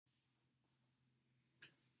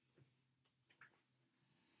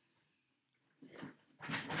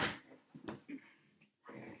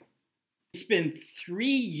been 3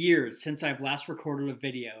 years since I've last recorded a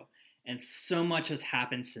video, and so much has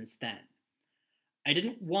happened since then. I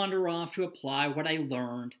didn't wander off to apply what I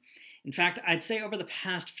learned. In fact, I'd say over the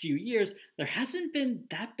past few years, there hasn't been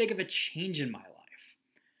that big of a change in my life.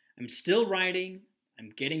 I'm still writing,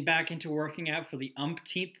 I'm getting back into working out for the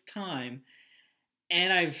umpteenth time,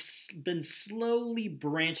 and I've been slowly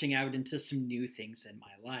branching out into some new things in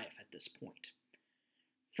my life at this point.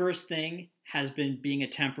 First thing has been being a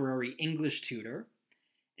temporary English tutor,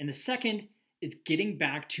 and the second is getting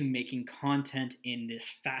back to making content in this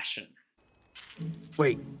fashion.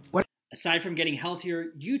 Wait, what? Aside from getting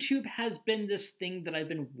healthier, YouTube has been this thing that I've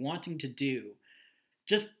been wanting to do.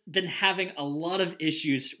 Just been having a lot of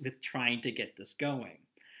issues with trying to get this going.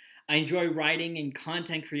 I enjoy writing and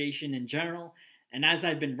content creation in general, and as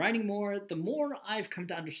I've been writing more, the more I've come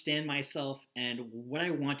to understand myself and what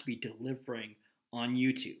I want to be delivering on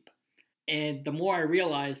YouTube. And the more I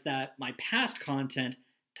realize that my past content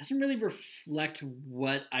doesn't really reflect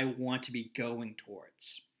what I want to be going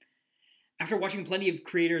towards. After watching plenty of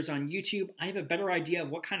creators on YouTube, I have a better idea of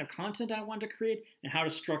what kind of content I want to create and how to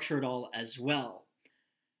structure it all as well.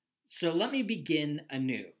 So let me begin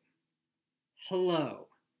anew. Hello,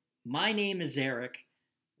 my name is Eric.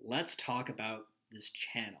 Let's talk about this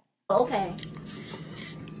channel. Okay.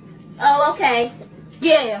 Oh, okay.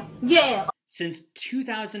 Yeah. Since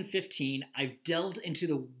 2015, I've delved into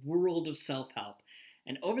the world of self-help,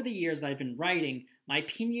 and over the years I've been writing, my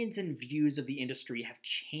opinions and views of the industry have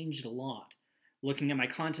changed a lot. Looking at my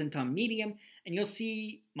content on Medium, and you'll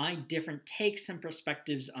see my different takes and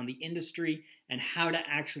perspectives on the industry and how to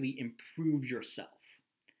actually improve yourself.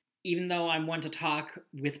 Even though I'm one to talk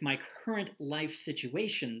with my current life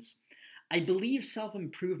situations, I believe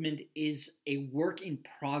self-improvement is a work in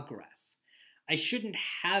progress. I shouldn't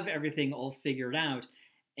have everything all figured out,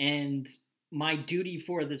 and my duty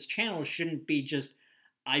for this channel shouldn't be just,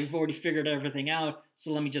 I've already figured everything out,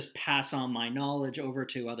 so let me just pass on my knowledge over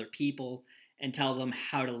to other people and tell them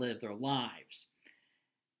how to live their lives.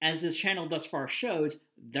 As this channel thus far shows,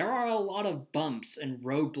 there are a lot of bumps and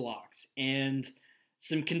roadblocks and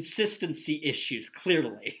some consistency issues,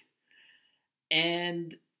 clearly.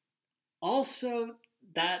 And also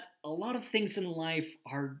that a lot of things in life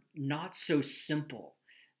are not so simple.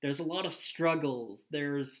 There's a lot of struggles,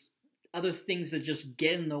 there's other things that just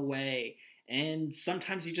get in the way, and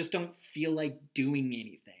sometimes you just don't feel like doing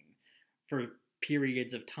anything for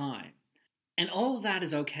periods of time. And all of that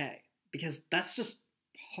is okay, because that's just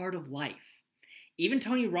part of life. Even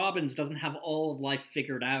Tony Robbins doesn't have all of life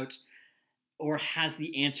figured out or has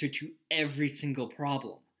the answer to every single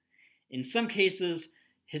problem. In some cases,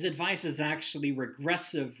 his advice is actually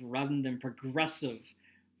regressive rather than progressive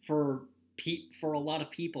for a lot of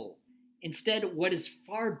people. Instead, what is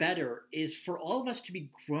far better is for all of us to be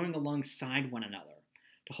growing alongside one another,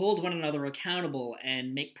 to hold one another accountable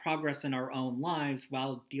and make progress in our own lives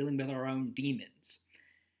while dealing with our own demons.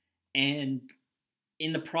 And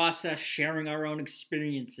in the process, sharing our own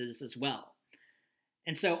experiences as well.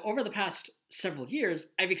 And so over the past several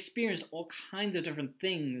years, I've experienced all kinds of different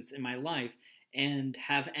things in my life and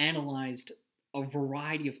have analyzed a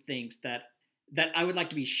variety of things that I would like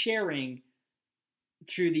to be sharing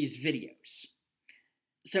through these videos.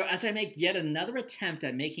 So as I make yet another attempt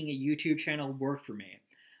at making a YouTube channel work for me,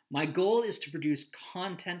 my goal is to produce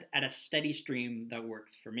content at a steady stream that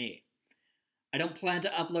works for me. I don't plan to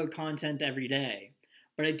upload content every day,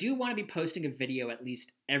 but I do want to be posting a video at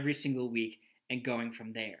least every single week and going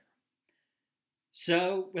from there.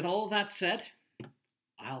 So with all of that said,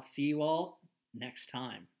 I'll see you all next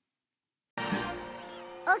time.